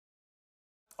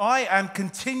I am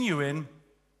continuing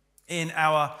in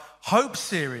our Hope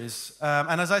series.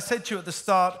 And as I said to you at the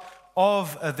start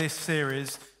of this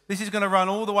series, this is going to run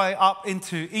all the way up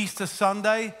into Easter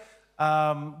Sunday,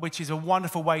 which is a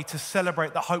wonderful way to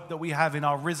celebrate the hope that we have in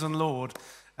our risen Lord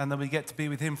and that we get to be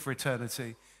with him for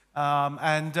eternity.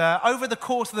 And over the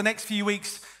course of the next few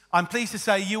weeks, I'm pleased to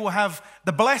say you will have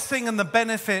the blessing and the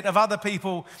benefit of other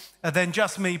people than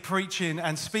just me preaching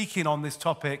and speaking on this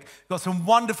topic. Got some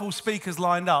wonderful speakers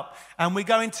lined up, and we're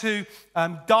going to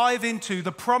dive into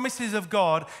the promises of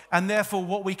God and therefore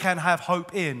what we can have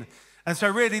hope in. And so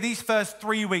really these first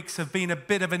 3 weeks have been a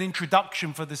bit of an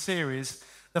introduction for the series.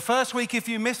 The first week, if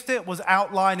you missed it, was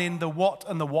outlining the what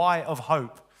and the why of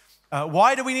hope.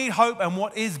 Why do we need hope and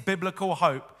what is biblical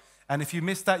hope? And if you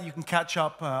missed that, you can catch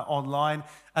up online.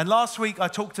 And last week, I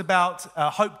talked about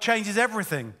hope changes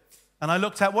everything. And I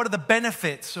looked at what are the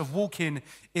benefits of walking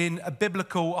in a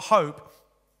biblical hope.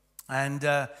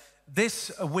 And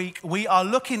this week, we are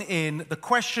looking in the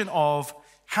question of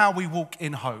how we walk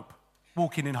in hope.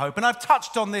 Walking in hope. And I've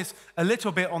touched on this a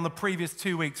little bit on the previous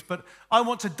 2 weeks, but I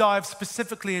want to dive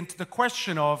specifically into the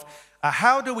question of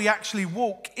how do we actually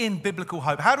walk in biblical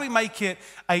hope? How do we make it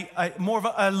more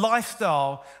of a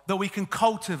lifestyle that we can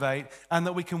cultivate and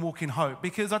that we can walk in hope?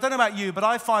 Because I don't know about you, but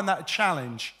I find that a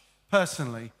challenge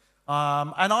personally.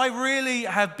 And I really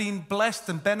have been blessed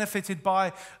and benefited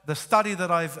by the study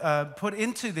that I've put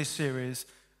into this series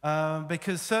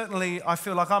because certainly I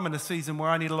feel like I'm in a season where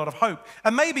I need a lot of hope.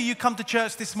 And maybe you come to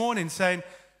church this morning saying,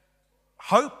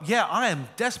 hope? Yeah, I am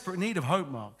desperate need of hope,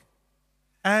 Mark.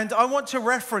 And I want to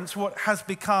reference what has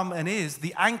become and is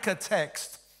the anchor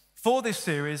text for this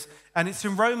series, and it's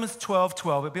in Romans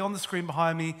 12:12. It'll be on the screen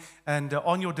behind me, and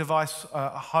on your device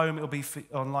at home, it'll be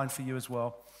online for you as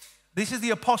well. This is the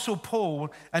Apostle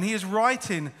Paul, and he is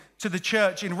writing to the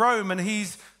church in Rome, and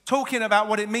he's talking about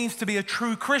what it means to be a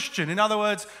true Christian. In other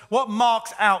words, what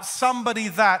marks out somebody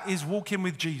that is walking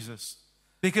with Jesus.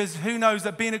 Because who knows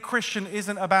that being a Christian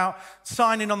isn't about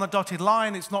signing on the dotted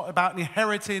line. It's not about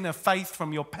inheriting a faith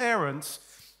from your parents.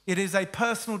 It is a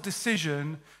personal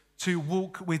decision to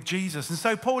walk with Jesus. And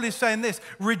so Paul is saying this,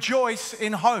 rejoice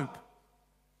in hope.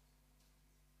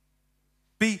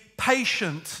 Be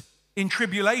patient in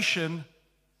tribulation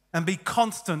and be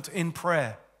constant in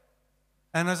prayer.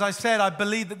 And as I said, I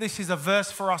believe that this is a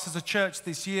verse for us as a church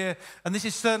this year. And this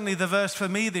is certainly the verse for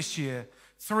me this year.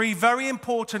 3 very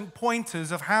important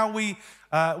pointers of how we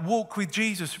walk with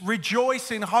Jesus. Rejoice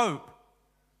in hope.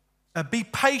 Be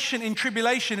patient in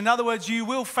tribulation. In other words, you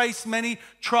will face many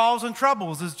trials and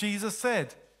troubles, as Jesus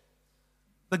said.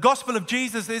 The gospel of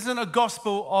Jesus isn't a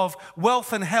gospel of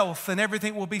wealth and health and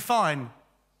everything will be fine.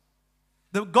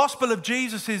 The gospel of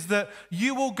Jesus is that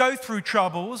you will go through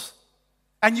troubles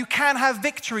and you can have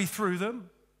victory through them.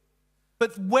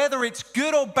 But whether it's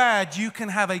good or bad, you can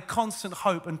have a constant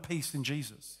hope and peace in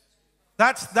Jesus.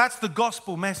 That's the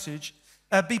gospel message.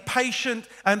 Be patient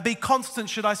and be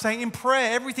constant, should I say, in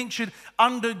prayer. Everything should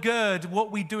undergird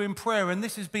what we do in prayer. And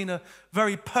this has been a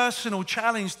very personal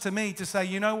challenge to me to say,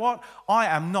 you know what? I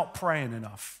am not praying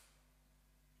enough.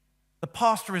 The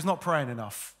pastor is not praying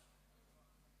enough.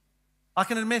 I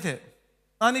can admit it.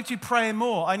 I need to be praying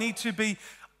more. I need to be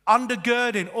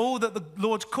undergirding all that the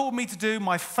Lord's called me to do,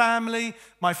 my family,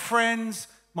 my friends,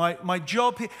 my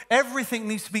job here. Everything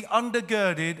needs to be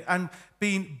undergirded and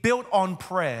being built on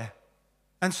prayer.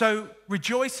 And so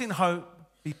rejoice in hope,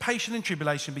 be patient in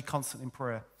tribulation, be constant in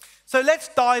prayer. So let's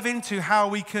dive into how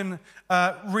we can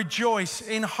rejoice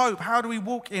in hope. How do we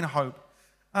walk in hope?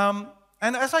 And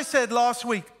as I said last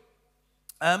week,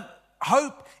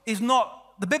 hope is not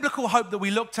the biblical hope that we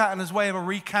looked at, and as way of a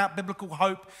recap, biblical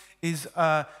hope is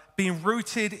being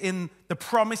rooted in the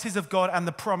promises of God and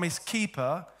the promise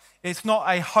keeper. It's not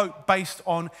a hope based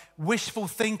on wishful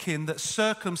thinking that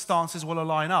circumstances will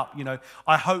align up. You know,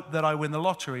 I hope that I win the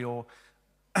lottery, or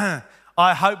I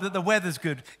hope that the weather's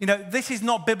good. You know, this is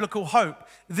not biblical hope.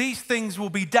 These things will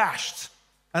be dashed.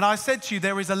 And I said to you,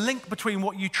 there is a link between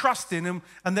what you trust in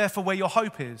and therefore where your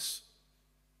hope is.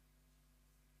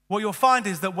 What you'll find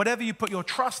is that whatever you put your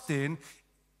trust in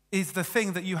is the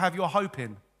thing that you have your hope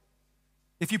in.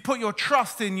 If you put your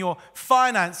trust in your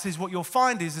finances, what you'll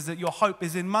find is that your hope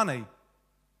is in money.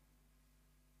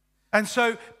 And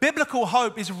so biblical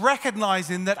hope is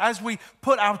recognizing that as we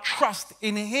put our trust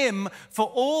in him for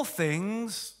all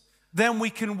things, then we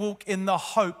can walk in the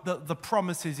hope that the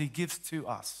promises he gives to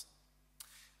us.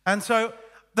 And so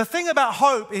the thing about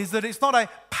hope is that it's not a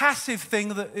passive thing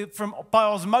that by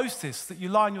osmosis that you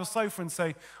lie on your sofa and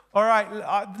say, all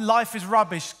right, life is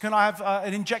rubbish. Can I have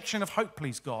an injection of hope,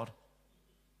 please, God?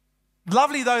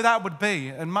 Lovely though that would be,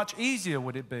 and much easier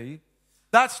would it be,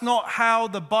 That's not how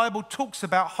the Bible talks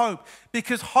about hope,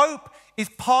 because hope is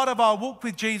part of our walk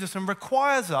with Jesus and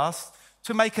requires us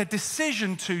to make a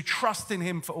decision to trust in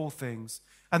him for all things.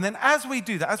 And then as we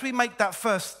do that, as we make that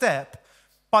first step,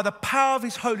 by the power of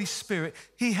his Holy Spirit,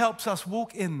 he helps us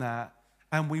walk in that,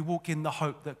 and we walk in the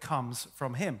hope that comes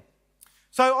from him.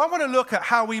 So I want to look at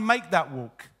how we make that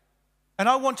walk. And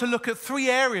I want to look at 3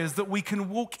 areas that we can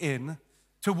walk in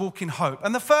to walk in hope.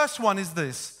 And the first one is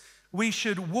this: we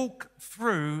should walk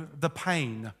through the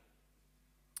pain.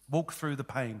 Walk through the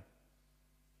pain.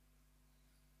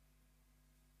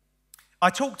 I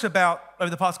talked about,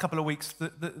 over the past couple of weeks,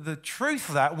 the truth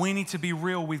that we need to be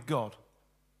real with God.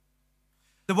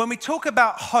 That when we talk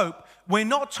about hope, we're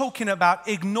not talking about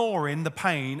ignoring the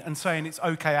pain and saying it's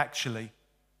okay actually.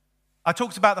 I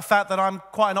talked about the fact that I'm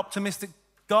quite an optimistic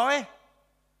guy.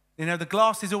 You know, the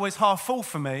glass is always half full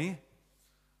for me.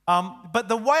 But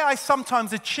the way I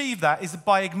sometimes achieve that is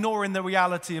by ignoring the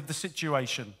reality of the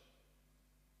situation.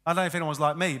 I don't know if anyone's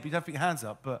like me, but you don't put your hands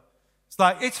up. But it's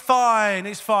like, it's fine,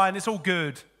 it's all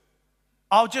good.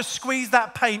 I'll just squeeze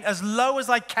that paint as low as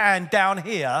I can down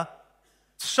here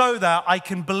so that I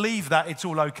can believe that it's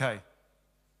all okay.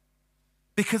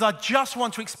 Because I just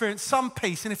want to experience some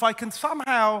peace. And if I can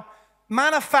somehow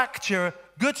manufacture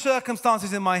good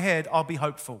circumstances in my head, I'll be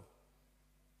hopeful.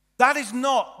 That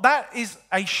is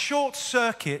a short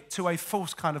circuit to a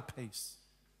false kind of peace.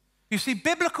 You see,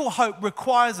 biblical hope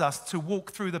requires us to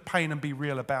walk through the pain and be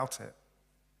real about it.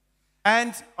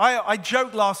 And I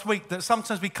joked last week that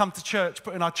sometimes we come to church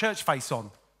putting our church face on.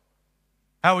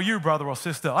 How are you, brother or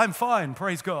sister? I'm fine,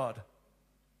 praise God.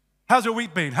 How's your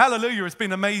week been? Hallelujah, it's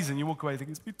been amazing. You walk away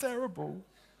thinking, it's been terrible.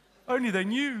 Only they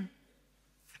knew.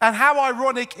 And how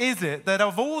ironic is it that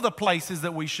of all the places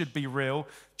that we should be real,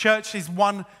 church is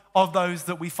one of those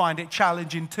that we find it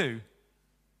challenging too.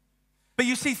 But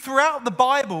you see, throughout the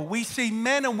Bible, we see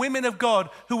men and women of God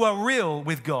who are real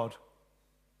with God.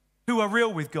 Who are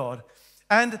real with God.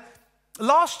 And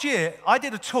last year, I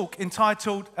did a talk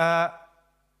entitled,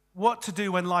 What to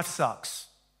Do When Life Sucks.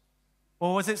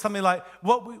 Or was it something like,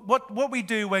 what we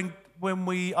do when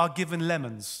we are given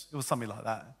lemons? It was something like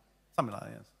that. Something like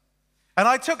that, yes. And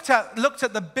I looked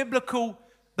at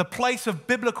the place of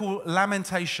biblical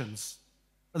lamentations.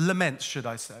 Laments, should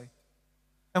I say.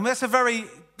 And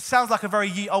sounds like a very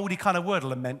ye olde kind of word,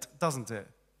 lament, doesn't it?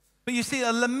 But you see,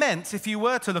 a lament, if you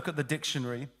were to look at the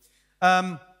dictionary,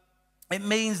 it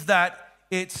means that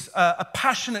it's a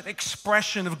passionate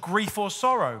expression of grief or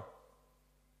sorrow.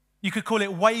 You could call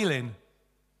it wailing.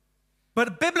 But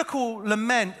a biblical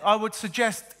lament, I would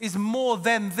suggest, is more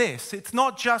than this. It's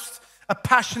not just a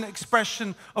passionate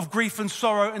expression of grief and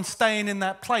sorrow and staying in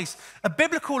that place. A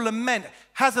biblical lament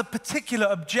has a particular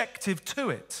objective to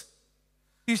it.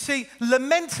 You see,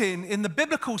 lamenting in the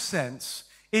biblical sense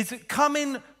is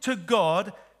coming to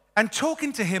God and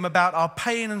talking to him about our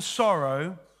pain and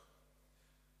sorrow,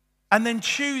 and then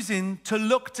choosing to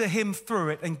look to him through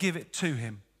it and give it to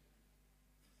him.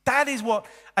 That is what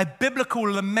a biblical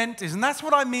lament is. And that's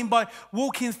what I mean by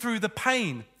walking through the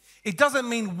pain. It doesn't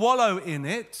mean wallow in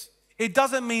it. It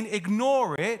doesn't mean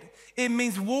ignore it. It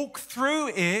means walk through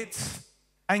it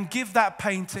and give that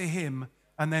pain to him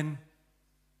and then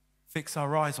fix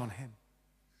our eyes on him.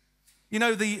 You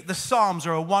know, the Psalms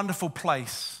are a wonderful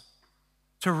place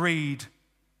to read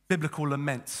biblical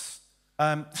laments.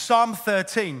 Psalm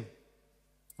 13,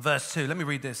 verse 2. Let me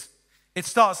read this. It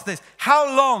starts this.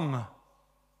 How long?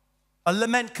 A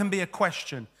lament can be a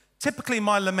question. Typically,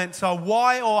 my laments are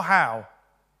why or how.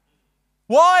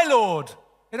 Why, Lord?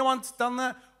 Anyone done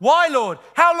that? Why, Lord?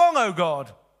 How long, O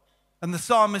God? And the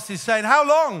psalmist is saying, how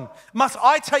long must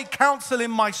I take counsel in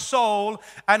my soul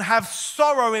and have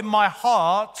sorrow in my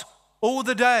heart all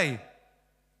the day?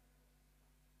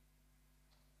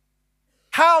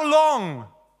 How long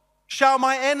shall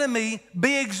my enemy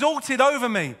be exalted over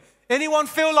me? Anyone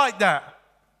feel like that?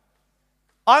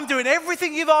 I'm doing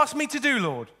everything you've asked me to do,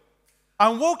 Lord.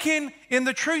 I'm walking in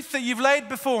the truth that you've laid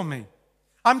before me.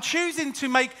 I'm choosing to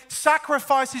make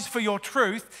sacrifices for your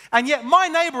truth, and yet my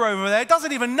neighbor over there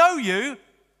doesn't even know you,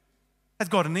 has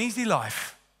got an easy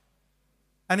life,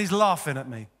 and he's laughing at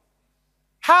me.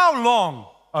 How long,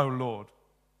 oh Lord?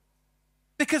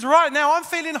 Because right now I'm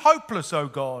feeling hopeless, oh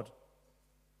God.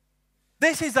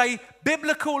 This is a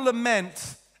biblical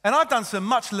lament, and I've done so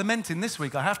much lamenting this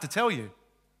week, I have to tell you.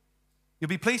 You'll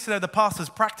be pleased to know the pastors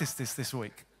practiced this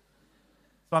week.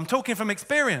 So I'm talking from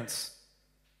experience.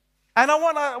 And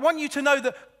I want you to know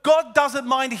that God doesn't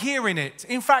mind hearing it.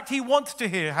 In fact, he wants to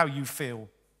hear how you feel.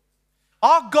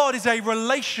 Our God is a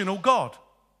relational God.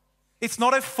 It's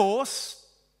not a force.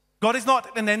 God is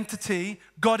not an entity.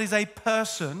 God is a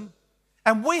person.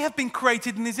 And we have been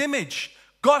created in his image.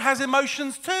 God has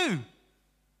emotions too.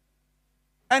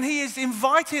 And he is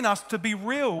inviting us to be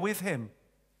real with him.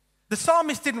 The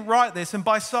psalmist didn't write this, and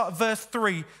by verse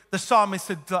 3, the psalmist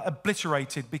had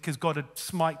obliterated because God had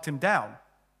smiked him down.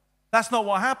 That's not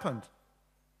what happened.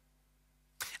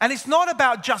 And it's not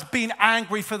about just being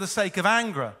angry for the sake of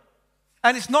anger.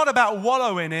 And it's not about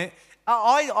wallowing in it.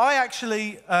 I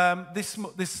actually,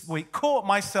 this week, caught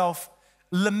myself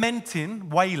lamenting,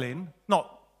 wailing,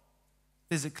 not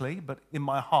physically, but in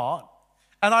my heart.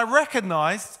 And I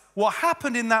recognized what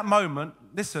happened in that moment,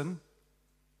 listen,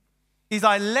 is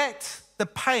I let the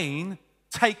pain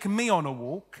take me on a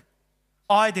walk.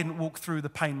 I didn't walk through the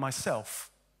pain myself.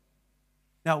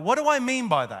 Now, what do I mean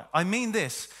by that? I mean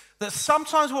this, that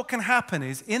sometimes what can happen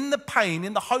is in the pain,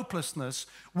 in the hopelessness,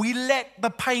 we let the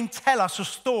pain tell us a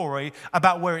story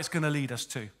about where it's going to lead us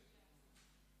to.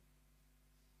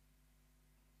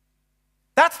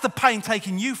 That's the pain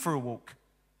taking you for a walk.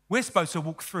 We're supposed to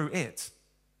walk through it.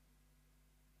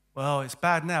 Well, it's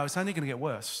bad now. It's only going to get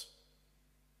worse.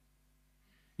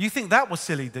 You think that was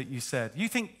silly that you said. You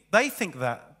think they think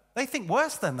that. They think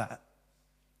worse than that.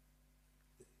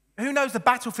 Who knows? The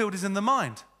battlefield is in the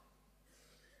mind.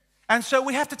 And so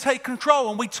we have to take control,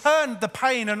 and we turn the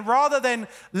pain, and rather than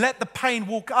let the pain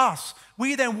walk us,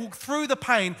 we then walk through the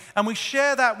pain and we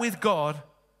share that with God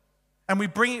and we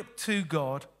bring it to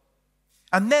God.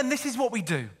 And then this is what we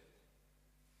do.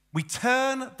 We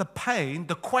turn the pain,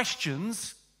 the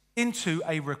questions, into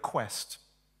a request.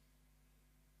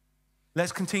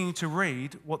 Let's continue to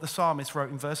read what the psalmist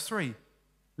wrote in verse 3.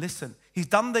 Listen, he's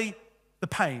done the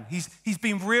pain. He's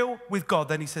been real with God.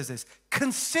 Then he says this,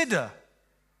 consider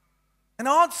and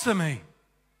answer me.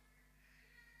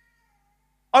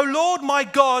 O Lord my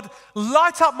God,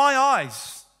 light up my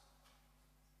eyes,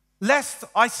 lest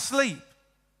I sleep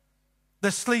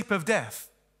the sleep of death.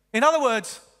 In other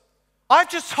words, I've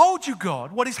just told you,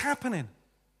 God, what is happening.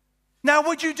 Now,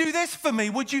 would you do this for me?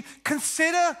 Would you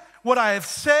consider what I have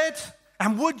said?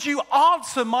 And would you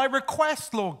answer my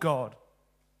request, Lord God?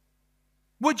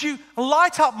 Would you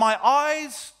light up my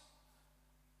eyes?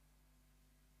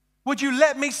 Would you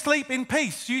let me sleep in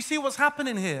peace? You see what's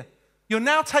happening here? You're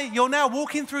now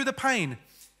walking through the pain.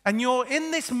 And you're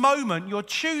in this moment, you're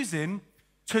choosing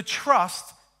to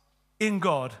trust in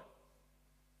God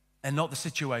and not the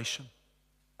situation.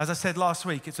 As I said last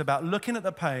week, it's about looking at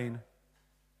the pain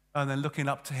and then looking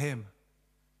up to him.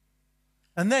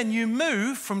 And then you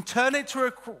move from turn it to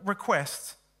a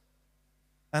request.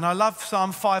 And I love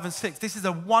Psalm 5 and 6. This is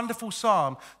a wonderful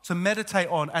psalm to meditate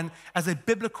on and as a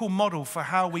biblical model for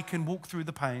how we can walk through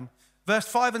the pain. Verse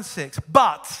 5 and 6,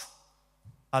 but,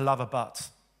 I love a but.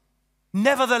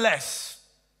 Nevertheless,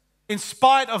 in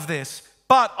spite of this,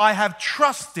 but I have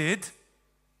trusted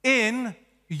in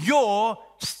your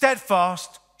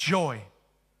steadfast joy.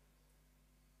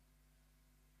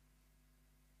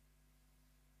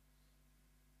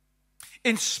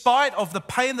 In spite of the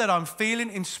pain that I'm feeling,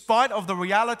 in spite of the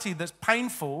reality that's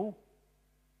painful,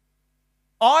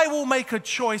 I will make a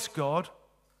choice, God,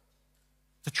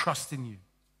 to trust in you.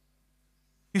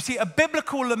 You see, a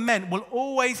biblical lament will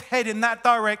always head in that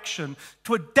direction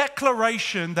to a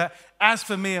declaration that, as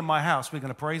for me and my house, we're going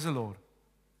to praise the Lord.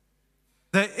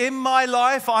 That in my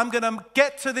life, I'm going to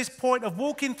get to this point of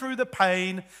walking through the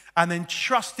pain and then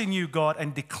trusting you, God,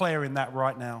 and declaring that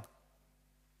right now.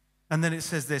 And then it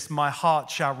says this, my heart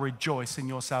shall rejoice in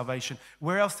your salvation.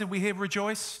 Where else did we hear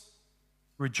rejoice?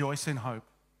 Rejoice in hope.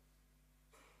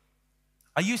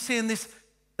 Are you seeing this,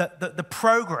 the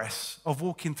progress of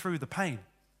walking through the pain?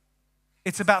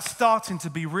 It's about starting to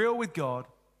be real with God,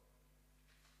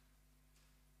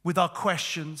 with our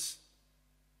questions.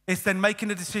 It's then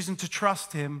making a decision to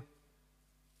trust him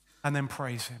and then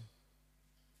praise him.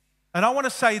 And I want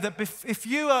to say that if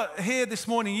you are here this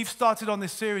morning, you've started on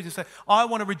this series and say, I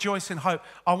want to rejoice in hope.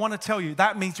 I want to tell you,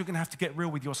 that means you're going to have to get real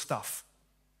with your stuff.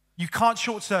 You can't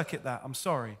short circuit that, I'm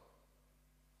sorry.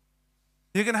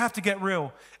 You're going to have to get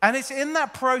real. And it's in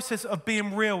that process of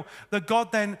being real that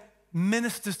God then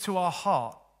ministers to our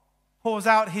heart, pours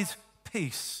out his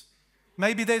peace.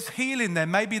 Maybe there's healing there.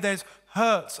 Maybe there's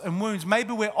hurts and wounds.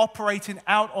 Maybe we're operating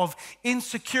out of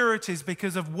insecurities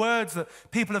because of words that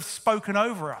people have spoken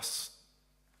over us.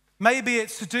 Maybe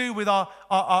it's to do with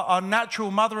our natural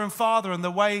mother and father and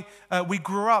the way we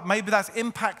grew up. Maybe that's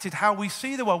impacted how we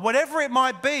see the world. Whatever it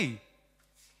might be,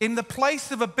 in the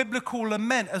place of a biblical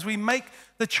lament, as we make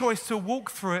the choice to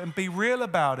walk through it and be real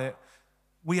about it,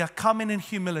 we are coming in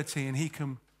humility and he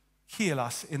can heal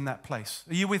us in that place.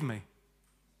 Are you with me?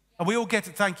 And we all get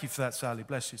it. Thank you for that, Sally.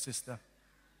 Bless you, sister.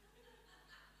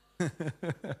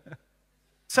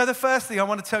 So the first thing I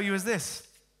want to tell you is this.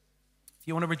 If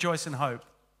you want to rejoice in hope,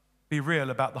 be real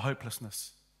about the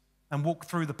hopelessness and walk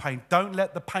through the pain. Don't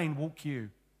let the pain walk you,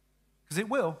 because it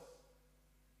will.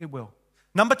 It will.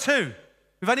 Number 2,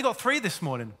 we've only got 3 this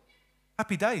morning.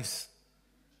 Happy days.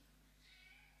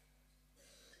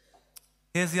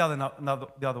 Here's the other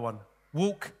one.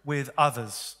 Walk with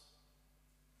others.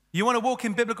 You want to walk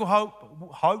in biblical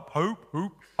hope?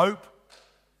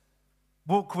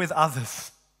 Walk with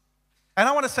others. And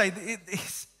I want to say,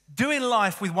 doing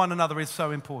life with one another is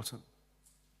so important.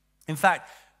 In fact,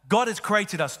 God has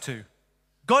created us to.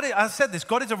 I said this,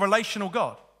 God is a relational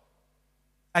God.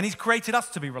 And he's created us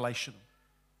to be relational.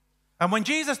 And when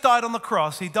Jesus died on the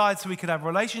cross, he died so we could have a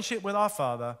relationship with our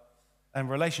Father and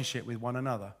relationship with one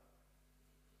another.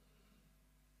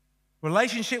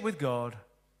 Relationship with God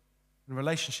and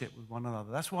relationship with one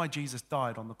another. That's why Jesus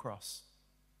died on the cross.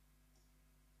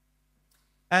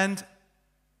 And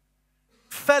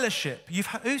fellowship.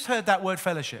 Who's heard that word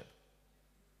fellowship?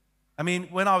 I mean,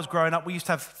 when I was growing up, we used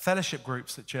to have fellowship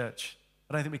groups at church.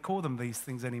 I don't think we call them these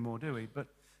things anymore, do we? But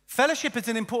fellowship is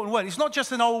an important word. It's not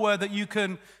just an old word that you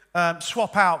can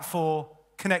swap out for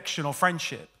connection or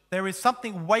friendship. There is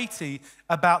something weighty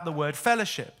about the word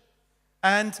fellowship.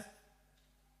 And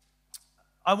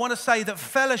I want to say that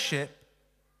fellowship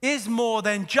is more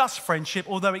than just friendship,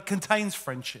 although it contains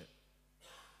friendship.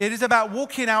 It is about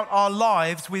walking out our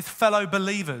lives with fellow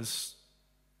believers,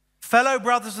 fellow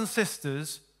brothers and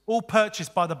sisters, all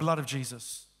purchased by the blood of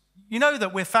Jesus. You know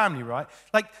that we're family, right?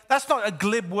 Like, that's not a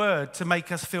glib word to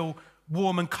make us feel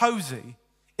warm and cozy.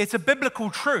 It's a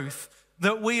biblical truth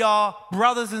that we are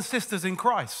brothers and sisters in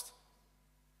Christ.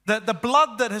 That the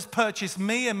blood that has purchased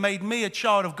me and made me a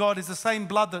child of God is the same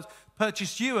blood that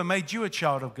purchased you and made you a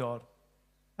child of God.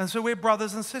 And so we're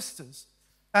brothers and sisters.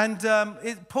 And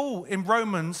Paul in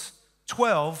Romans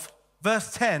 12,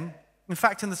 verse 10, in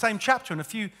fact, in the same chapter,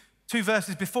 and two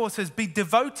verses before, says, be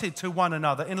devoted to one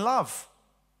another in love.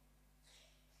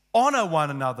 Honor one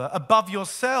another above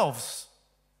yourselves.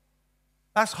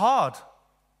 That's hard.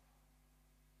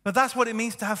 But that's what it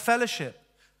means to have fellowship.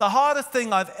 The hardest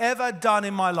thing I've ever done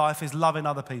in my life is loving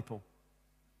other people.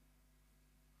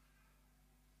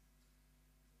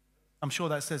 I'm sure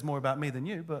that says more about me than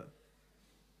you, but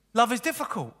love is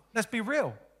difficult. Let's be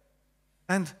real.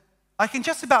 And I can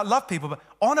just about love people, but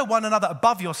honor one another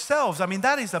above yourselves. I mean,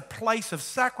 that is a place of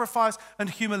sacrifice and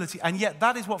humility, and yet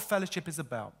that is what fellowship is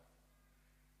about.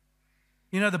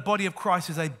 You know, the body of Christ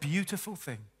is a beautiful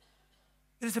thing.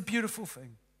 It is a beautiful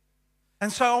thing.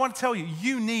 And so I want to tell you,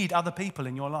 you need other people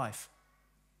in your life.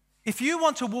 If you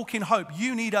want to walk in hope,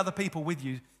 you need other people with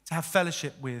you to have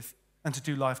fellowship with and to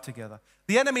do life together.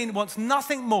 The enemy wants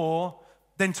nothing more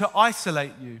than to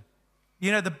isolate you.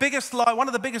 You know, the biggest lie, one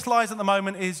of the biggest lies at the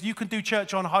moment is you can do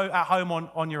church at home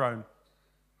on your own.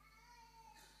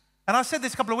 And I said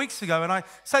this a couple of weeks ago, and I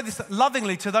say this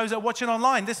lovingly to those that are watching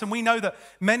online. Listen, we know that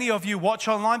many of you watch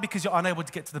online because you're unable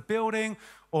to get to the building,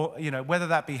 or, you know, whether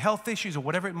that be health issues or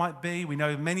whatever it might be. We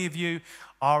know many of you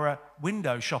are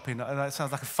window shopping. That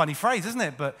sounds like a funny phrase, isn't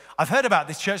it? But I've heard about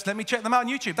this church. Let me check them out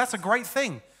on YouTube. That's a great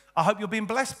thing. I hope you're being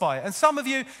blessed by it. And some of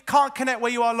you can't connect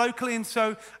where you are locally, and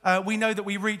so we know that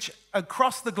we reach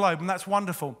across the globe, and that's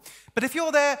wonderful. But if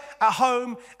you're there at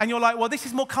home and you're like, well, this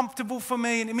is more comfortable for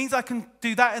me, and it means I can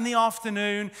do that in the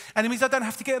afternoon, and it means I don't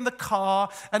have to get in the car,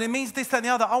 and it means this, that, and the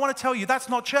other, I want to tell you, that's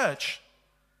not church.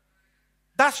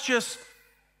 That's just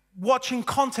watching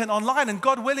content online, and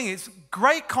God willing, it's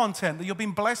great content that you're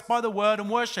being blessed by the word and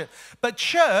worship. But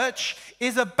church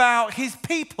is about his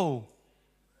people.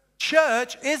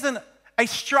 Church isn't a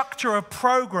structure of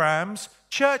programs.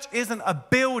 Church isn't a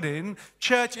building.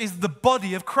 Church is the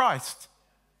body of Christ.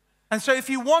 And so if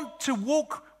you want to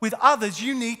walk with others,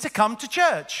 you need to come to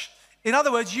church. In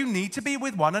other words, you need to be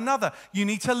with one another. You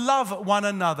need to love one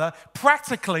another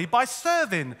practically by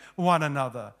serving one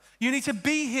another. You need to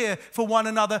be here for one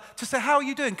another to say, how are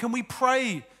you doing? Can we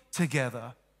pray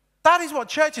together? That is what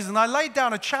church is. And I laid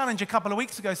down a challenge a couple of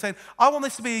weeks ago saying, I want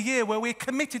this to be a year where we're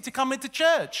committed to coming to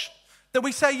church. That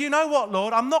we say, you know what,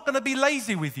 Lord, I'm not going to be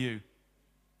lazy with you.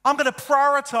 I'm going to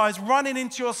prioritize running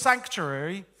into your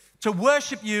sanctuary to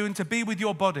worship you and to be with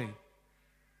your body.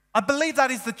 I believe that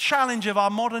is the challenge of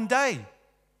our modern day.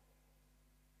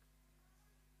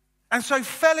 And so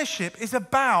fellowship is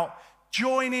about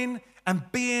joining and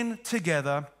being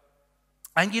together.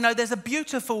 And, you know, there's a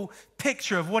beautiful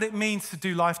picture of what it means to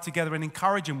do life together and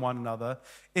encouraging one another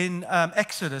in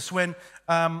Exodus when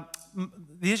the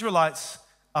Israelites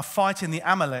are fighting the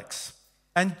Amaleks.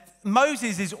 And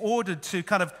Moses is ordered to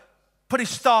kind of put his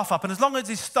staff up. And as long as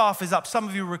his staff is up, some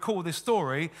of you recall this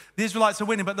story, the Israelites are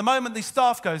winning. But the moment the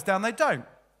staff goes down, they don't.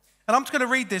 And I'm just going to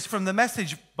read this from the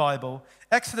Message Bible,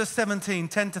 Exodus 17,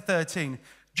 10 to 13.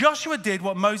 Joshua did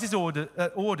what Moses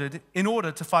ordered in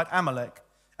order to fight Amalek.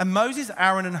 And Moses,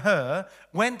 Aaron, and Hur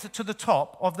went to the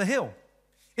top of the hill.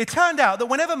 It turned out that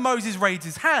whenever Moses raised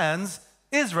his hands,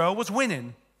 Israel was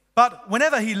winning. But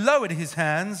whenever he lowered his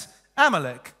hands,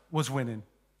 Amalek was winning.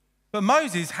 But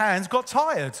Moses' hands got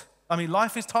tired. I mean,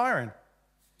 life is tiring.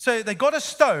 So they got a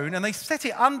stone and they set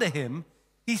it under him.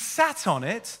 He sat on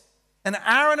it, and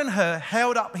Aaron and Hur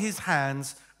held up his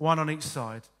hands, one on each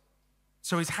side.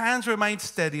 So his hands remained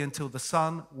steady until the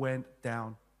sun went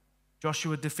down.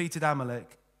 Joshua defeated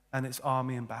Amalek and its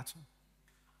army in battle.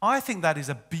 I think that is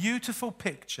a beautiful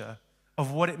picture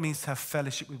of what it means to have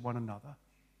fellowship with one another.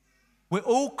 We're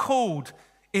all called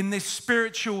in this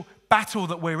spiritual battle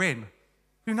that we're in.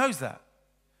 Who knows that?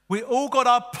 We all got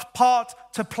our part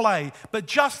to play, but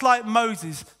just like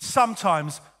Moses,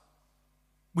 sometimes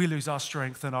we lose our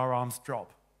strength and our arms drop.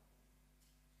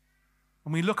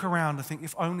 And we look around and think,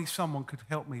 if only someone could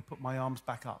help me put my arms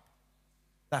back up.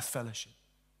 That's fellowship.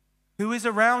 Who is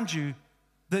around you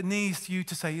that needs you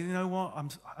to say, you know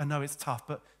what, I know it's tough,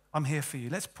 but I'm here for you.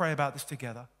 Let's pray about this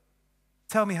together.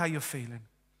 Tell me how you're feeling.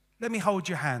 Let me hold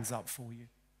your hands up for you.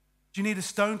 Do you need a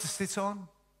stone to sit on?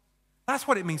 That's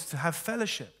what it means to have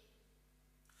fellowship.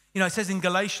 You know, it says in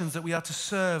Galatians that we are to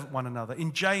serve one another.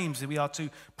 In James, that we are to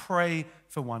pray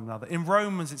for one another. In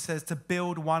Romans, it says to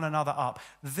build one another up.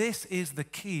 This is the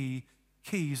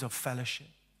keys of fellowship.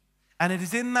 And it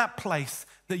is in that place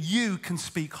that you can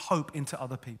speak hope into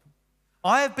other people.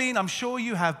 I have been, I'm sure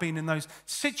you have been, in those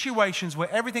situations where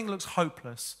everything looks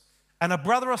hopeless. And a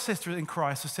brother or sister in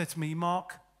Christ has said to me,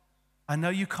 Mark, I know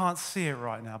you can't see it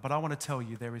right now, but I want to tell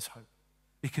you there is hope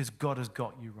because God has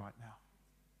got you right now.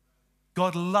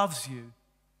 God loves you.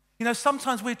 You know,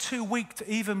 sometimes we're too weak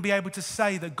to even be able to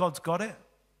say that God's got it.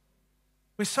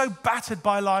 We're so battered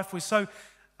by life.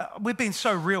 We're being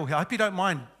so real here. I hope you don't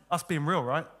mind us being real,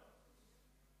 right?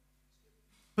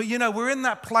 But you know, we're in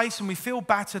that place and we feel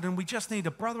battered and we just need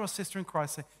a brother or sister in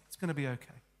Christ to say, it's going to be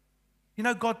okay. You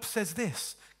know, God says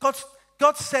this.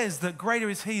 God says that greater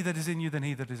is he that is in you than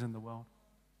he that is in the world.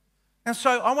 And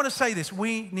so I want to say this.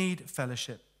 We need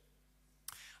fellowship.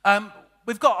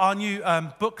 We've got our new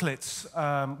booklets,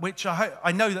 which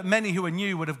I know that many who are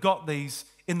new would have got these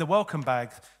in the welcome bag.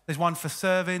 There's one for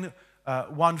serving,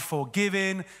 one for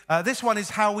giving. This one is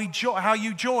how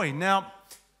you join. Now,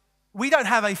 we don't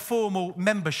have a formal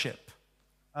membership.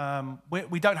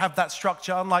 We don't have that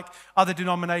structure, unlike other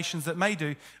denominations that may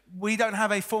do. We don't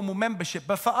have a formal membership.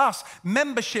 But for us,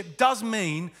 membership does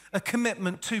mean a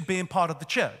commitment to being part of the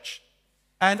church.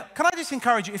 And can I just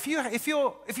encourage you, if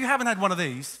you haven't had one of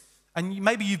these, and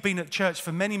maybe you've been at church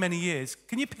for many, many years,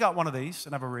 can you pick up one of these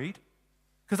and have a read?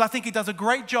 Because I think it does a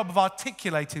great job of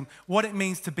articulating what it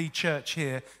means to be church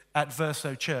here at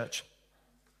Verso Church.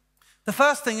 The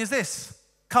first thing is this: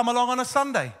 come along on a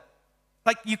Sunday.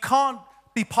 Like, you can't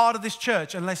be part of this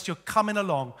church unless you're coming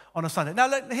along on a Sunday. Now,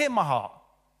 hear my heart.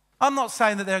 I'm not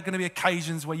saying that there are going to be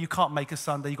occasions where you can't make a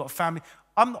Sunday, you've got a family.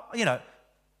 I'm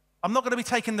not going to be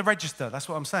taking the register, that's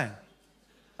what I'm saying.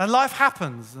 And life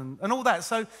happens and all that.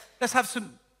 So let's have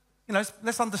some,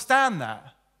 let's understand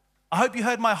that. I hope you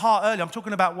heard my heart earlier. I'm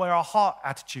talking about where our heart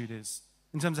attitude is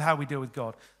in terms of how we deal with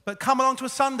God. But come along to a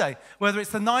Sunday, whether it's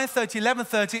the 9:30,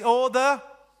 11:30, or the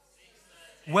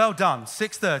 6:30. Well done,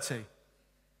 6:30.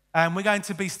 And we're going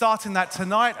to be starting that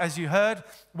tonight, as you heard,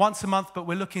 once a month, but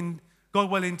we're looking, God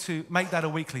willing, to make that a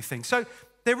weekly thing. So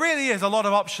there really is a lot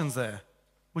of options there.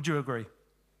 Would you agree?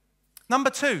 Number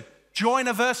 2, join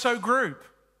a Verso group.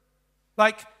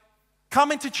 Like,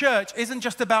 coming to church isn't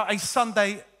just about a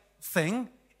Sunday thing.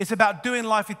 It's about doing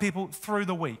life with people through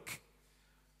the week.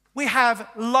 We have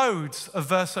loads of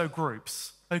Verso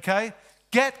groups, okay?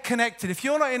 Get connected. If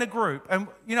you're not in a group, and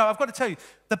I've got to tell you,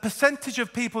 the percentage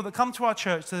of people that come to our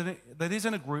church that is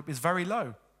in a group is very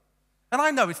low. And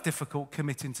I know it's difficult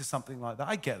committing to something like that.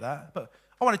 I get that. But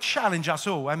I want to challenge us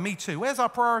all, and me too. Where's our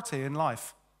priority in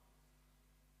life?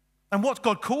 And what's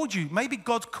God called you? Maybe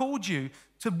God's called you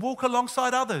to walk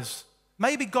alongside others.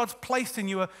 Maybe God's placed in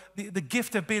you the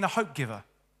gift of being a hope giver.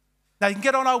 Now, you can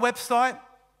get on our website,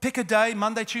 pick a day,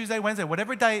 Monday, Tuesday, Wednesday,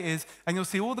 whatever day it is, and you'll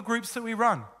see all the groups that we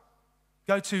run.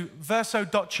 Go to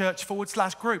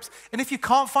verso.church/groups. And if you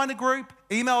can't find a group,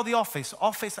 email the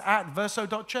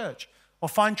office@verso.church, or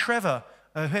find Trevor,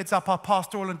 who heads up our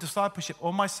pastoral and discipleship,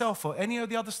 or myself, or any of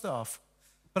the other staff.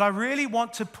 But I really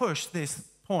want to push this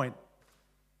point.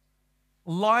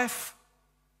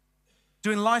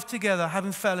 Doing life together,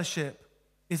 having fellowship,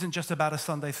 isn't just about a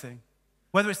Sunday thing.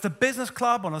 Whether it's the business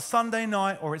club on a Sunday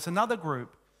night or it's another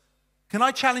group, can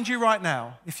I challenge you right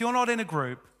now, if you're not in a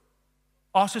group,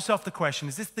 Ask yourself the question,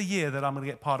 is this the year that I'm going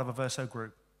to get part of a Verso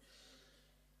group?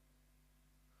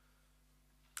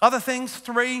 Other things,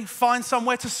 3, find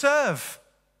somewhere to serve.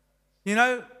 You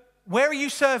know, where are you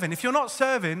serving? If you're not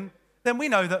serving, then we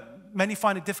know that many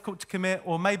find it difficult to commit,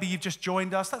 or maybe you've just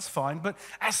joined us, that's fine. But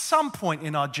at some point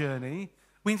in our journey,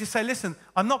 we need to say, listen,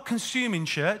 I'm not consuming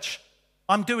church,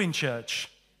 I'm doing church.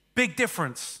 Big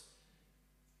difference.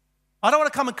 I don't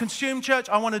want to come and consume church,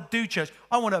 I want to do church.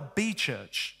 I want to be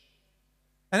church.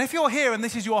 And if you're here and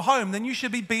this is your home, then you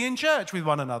should be in church with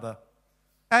one another.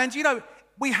 And you know,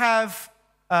 we have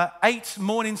 8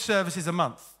 morning services a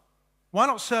month. Why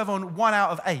not serve on 1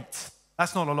 out of 8?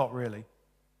 That's not a lot, really.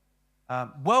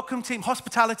 Welcome team,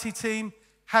 hospitality team,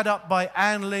 head up by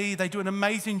Anne Lee. They do an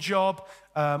amazing job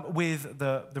with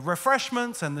the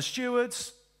refreshments and the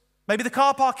stewards. Maybe the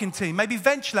car parking team, maybe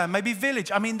Ventureland, maybe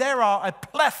Village. I mean, there are a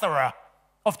plethora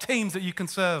of teams that you can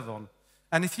serve on.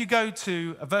 And if you go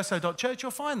to verso.church,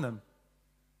 you'll find them.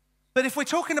 But if we're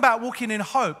talking about walking in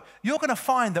hope, you're going to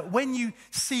find that when you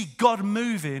see God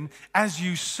moving as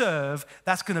you serve,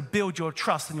 that's going to build your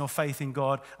trust and your faith in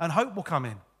God, and hope will come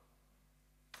in.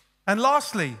 And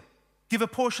lastly, give a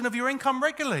portion of your income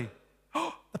regularly.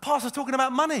 Oh, the pastor's talking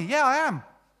about money. Yeah, I am.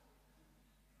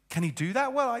 Can he do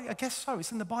that? Well, I guess so.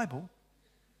 It's in the Bible.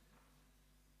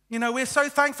 You know, we're so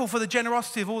thankful for the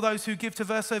generosity of all those who give to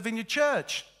Verso Vineyard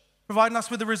Church, providing us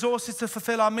with the resources to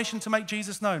fulfill our mission to make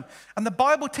Jesus known. And the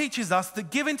Bible teaches us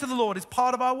that giving to the Lord is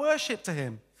part of our worship to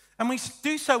him. And we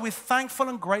do so with thankful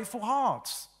and grateful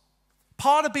hearts.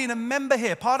 Part of being a member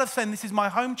here, part of saying this is my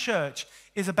home church,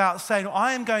 is about saying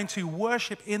I am going to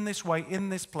worship in this way, in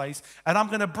this place, and I'm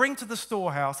going to bring to the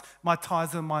storehouse my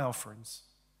tithes and my offerings.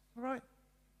 All right?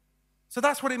 So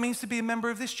that's what it means to be a member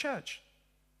of this church.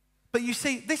 But you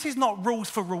see, this is not rules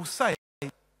for rules' sake.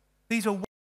 These are ways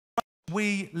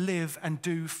we live and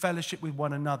do fellowship with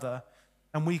one another,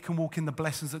 and we can walk in the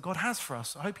blessings that God has for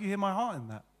us. I hope you hear my heart in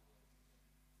that.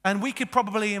 And we could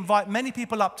probably invite many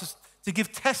people up to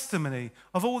give testimony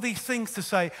of all these things, to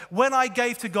say, when I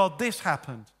gave to God, this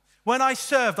happened. When I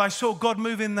served, I saw God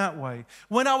move in that way.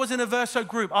 When I was in a Verso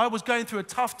group, I was going through a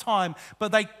tough time,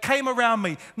 but they came around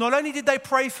me. Not only did they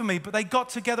pray for me, but they got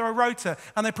together a rota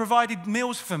and they provided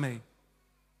meals for me.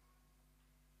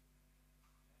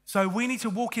 So we need to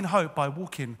walk in hope by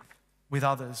walking with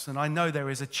others. And I know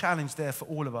there is a challenge there for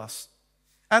all of us.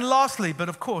 And lastly, but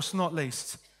of course not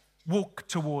least, walk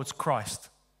towards Christ.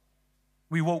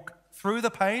 We walk through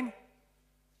the pain.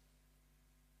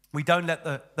 We don't let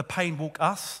the pain walk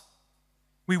us.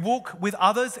 We walk with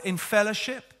others in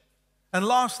fellowship. And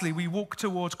lastly, we walk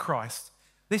towards Christ.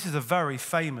 This is a very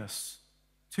famous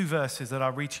 2 verses that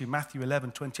I'll read to you. Matthew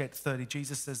 11, 28-30.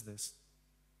 Jesus says this,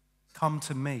 "Come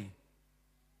to me."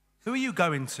 Who are you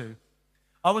going to?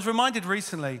 I was reminded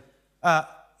recently,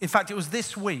 in fact, it was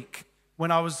this week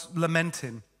when I was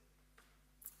lamenting.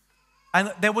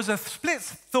 And there was a split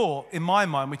thought in my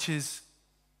mind, which is,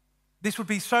 this would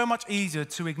be so much easier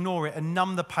to ignore it and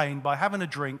numb the pain by having a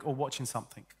drink or watching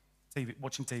something,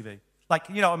 watching TV. Like,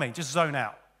 you know what I mean? Just zone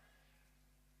out.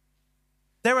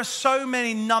 There are so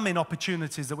many numbing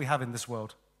opportunities that we have in this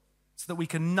world so that we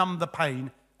can numb the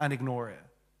pain and ignore it.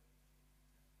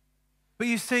 But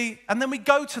you see, and then we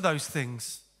go to those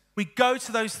things. We go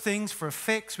to those things for a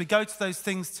fix. We go to those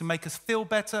things to make us feel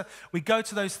better. We go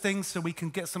to those things so we can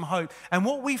get some hope. And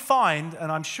what we find,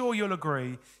 and I'm sure you'll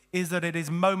agree, is that it is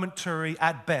momentary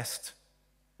at best.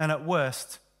 And at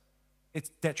worst, it's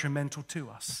detrimental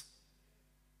to us.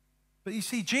 But you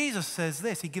see, Jesus says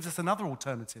this. He gives us another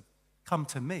alternative. Come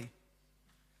to me.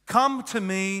 Come to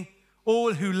me,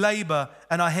 all who labor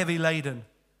and are heavy laden.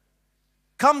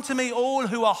 Come to me, all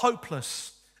who are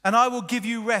hopeless, and I will give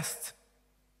you rest.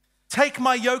 Take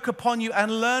my yoke upon you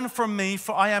and learn from me,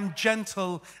 for I am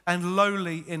gentle and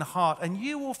lowly in heart, and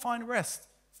you will find rest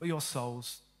for your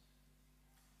souls.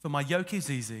 For my yoke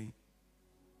is easy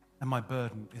and my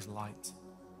burden is light.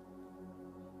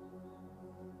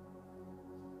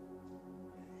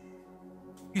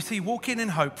 You see, walking in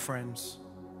hope, friends,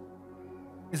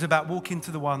 is about walking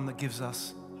to the one that gives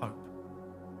us hope.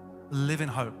 Live in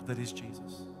hope that is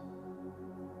Jesus.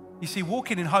 You see,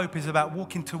 walking in hope is about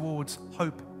walking towards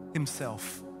hope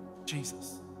himself,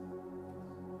 Jesus.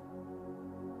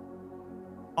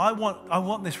 I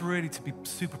want this really to be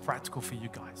super practical for you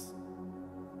guys.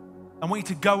 I want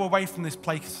you to go away from this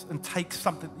place and take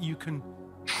something that you can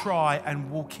try and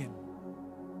walk in.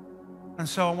 And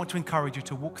so I want to encourage you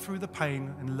to walk through the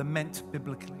pain and lament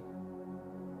biblically.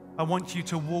 I want you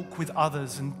to walk with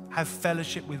others and have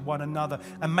fellowship with one another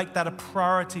and make that a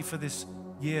priority for this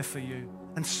year for you,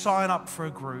 and sign up for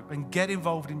a group and get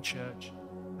involved in church.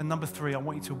 And number 3, I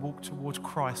want you to walk towards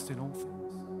Christ in all things.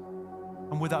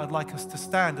 And with that, I'd like us to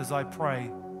stand as I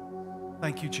pray.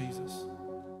 Thank you, Jesus.